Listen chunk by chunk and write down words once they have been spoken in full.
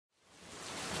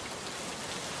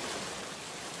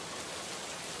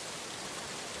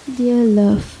Dear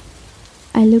love,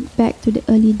 I look back to the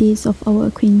early days of our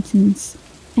acquaintance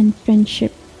and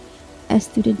friendship as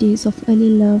to the days of early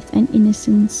love and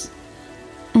innocence,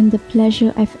 and the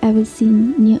pleasure I've ever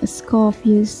seen near a score of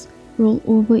years roll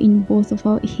over in both of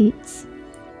our heads.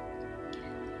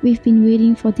 We've been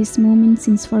waiting for this moment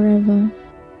since forever,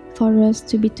 for us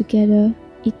to be together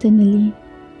eternally.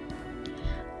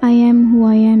 I am who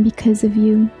I am because of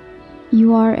you.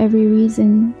 You are every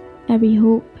reason, every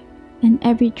hope, and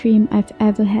every dream I've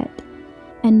ever had.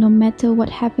 And no matter what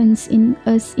happens in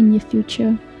us in the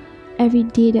future, every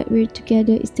day that we're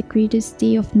together is the greatest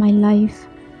day of my life.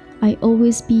 I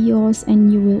always be yours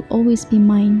and you will always be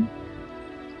mine.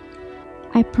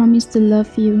 I promise to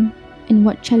love you, and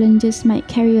what challenges might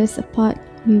carry us apart,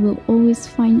 we will always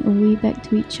find a way back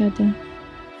to each other.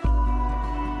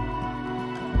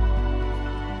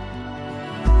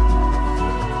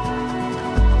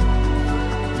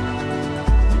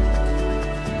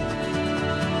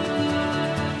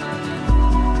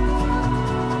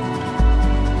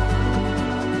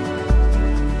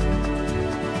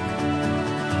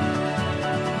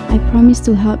 I promise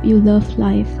to help you love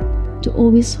life, to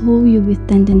always hold you with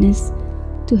tenderness,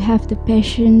 to have the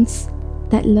patience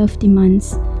that love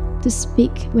demands, to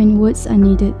speak when words are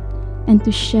needed, and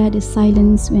to share the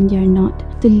silence when they are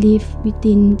not, to live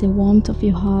within the warmth of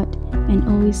your heart and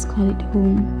always call it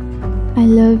home. I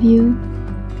love you,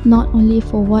 not only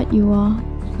for what you are,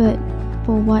 but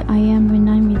for what I am when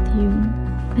I'm with you.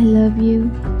 I love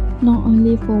you, not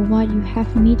only for what you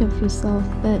have made of yourself,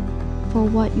 but for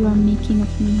what you are making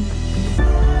of me.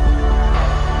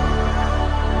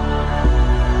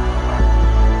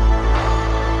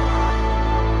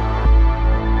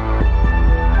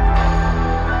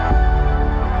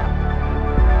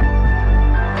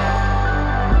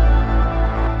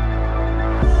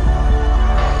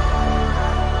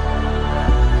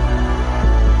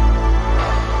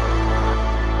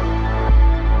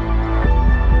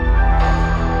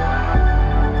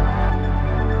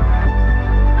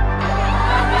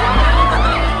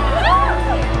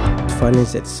 Funny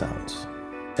as it sounds,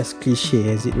 as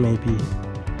cliche as it may be,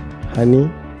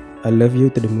 honey, I love you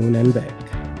to the moon and back.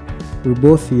 We were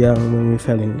both young when we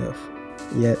fell in love,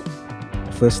 yet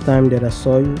the first time that I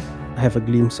saw you, I have a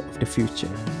glimpse of the future.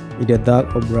 Either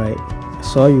dark or bright, I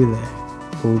saw you there,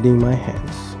 holding my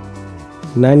hands.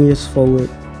 9 years forward,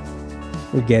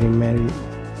 we're getting married,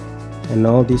 and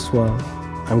all this while,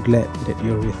 I'm glad that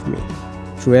you're with me.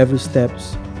 Through every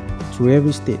steps, through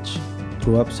every stage,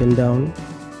 through ups and downs,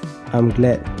 I'm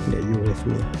glad that you're with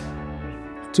me.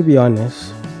 To be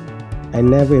honest, I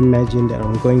never imagined that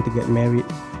I'm going to get married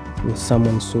with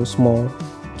someone so small,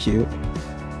 cute,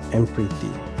 and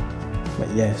pretty. But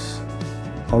yes,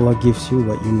 Allah gives you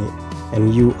what you need,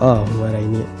 and you are what I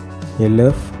need. Your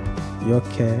love, your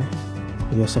care,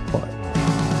 your support.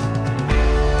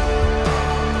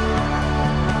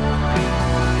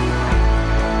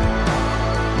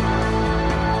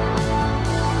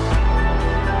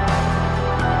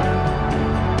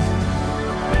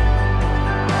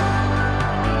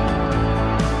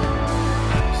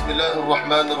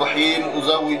 الرحمن الرحيم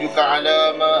أزوجك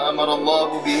على ما أمر الله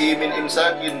به من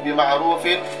إمساك بمعروف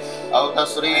أو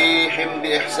تصريح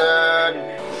بإحسان.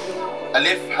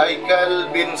 Alif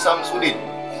Haikal bin Samsudin.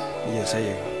 Ya,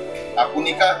 saya. Aku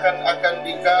nikahkan akan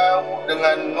dikau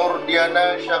dengan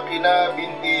Nurdiana Syakina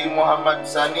binti Muhammad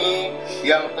Sani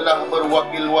yang telah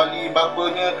berwakil wali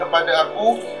bapanya kepada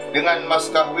aku dengan mas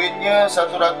kahwinnya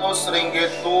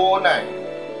RM100 tunai.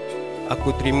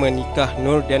 Aku terima nikah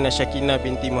Nur Diana Syakina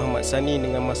binti Muhammad Sani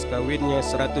dengan mas kahwinnya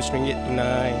RM100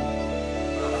 tunai.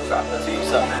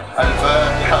 Al-Fatihah.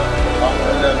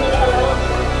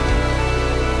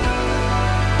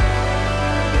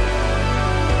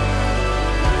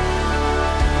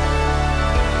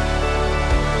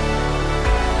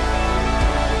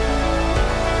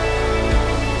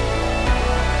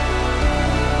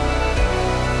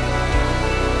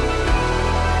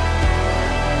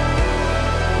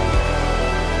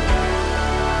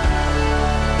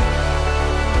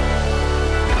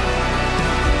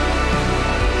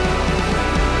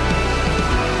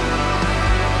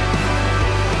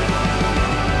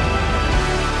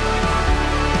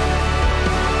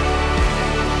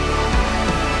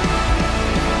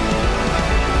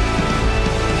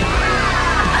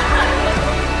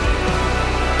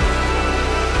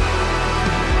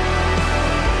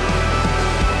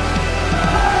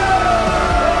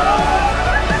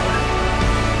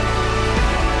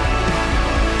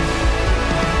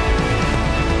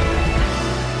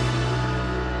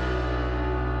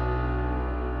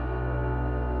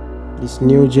 This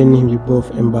new journey we both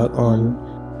embark on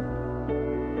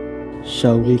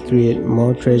shall we create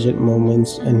more treasured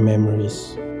moments and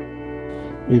memories.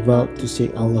 We vow to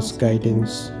seek Allah's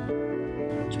guidance,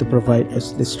 to provide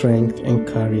us the strength and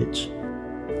courage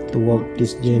to walk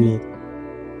this journey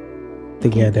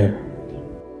together.